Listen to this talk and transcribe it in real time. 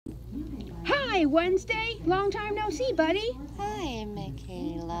Hey, Wednesday. Long time no see, buddy. Hi,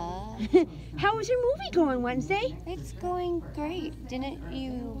 Mikayla. How is your movie going, Wednesday? It's going great. Didn't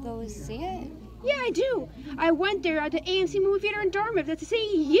you go see it? Yeah, I do. I went there at the AMC movie theater in Dartmouth to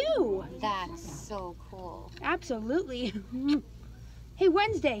see you. That's so cool. Absolutely. Hey,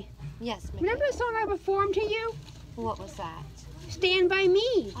 Wednesday. Yes, Mikayla. Remember the song I performed to you? What was that? Stand By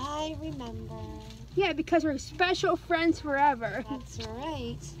Me. I remember. Yeah, because we're special friends forever. That's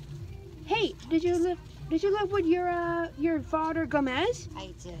right. Hey, did you live with your father Gomez?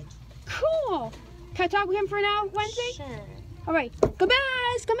 I did. Cool. Can I talk with him for now, Wednesday? Sure. All right.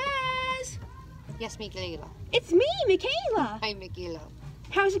 Gomez. Yes, Mikayla. It's me, Mikayla. Hi, Mikayla.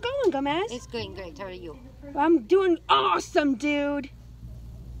 How's it going, Gomez? It's going great. How are you? I'm doing awesome, dude.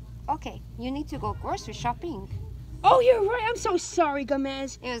 Okay, you need to go grocery shopping. Oh, you're right. I'm so sorry,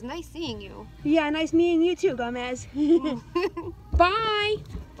 Gomez. It was nice seeing you. Yeah, nice meeting you too, Gomez. Bye.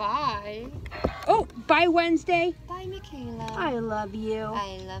 Bye. Oh, bye, Wednesday. Bye, Mikayla. I love you.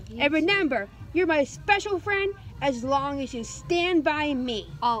 I love you. And remember, you're my special friend as long as you stand by me.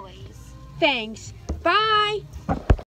 Always. Thanks. Bye.